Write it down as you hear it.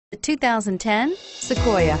The 2010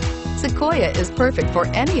 Sequoia. Sequoia is perfect for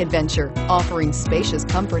any adventure, offering spacious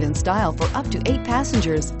comfort and style for up to 8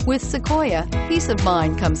 passengers. With Sequoia, peace of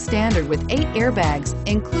mind comes standard with 8 airbags,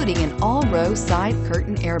 including an all-row side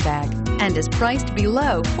curtain airbag, and is priced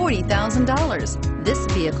below $40,000. This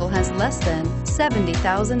vehicle has less than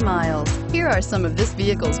 70,000 miles. Here are some of this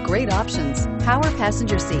vehicle's great options: power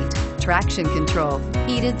passenger seat, traction control,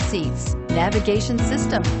 heated seats, navigation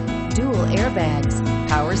system, dual airbags,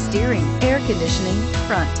 power steering, air conditioning,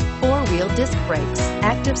 front, 4-wheel disc brakes,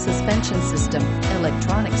 active suspension system,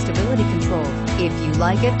 electronic stability control. If you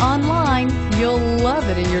like it online, you'll love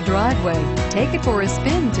it in your driveway. Take it for a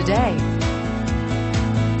spin today.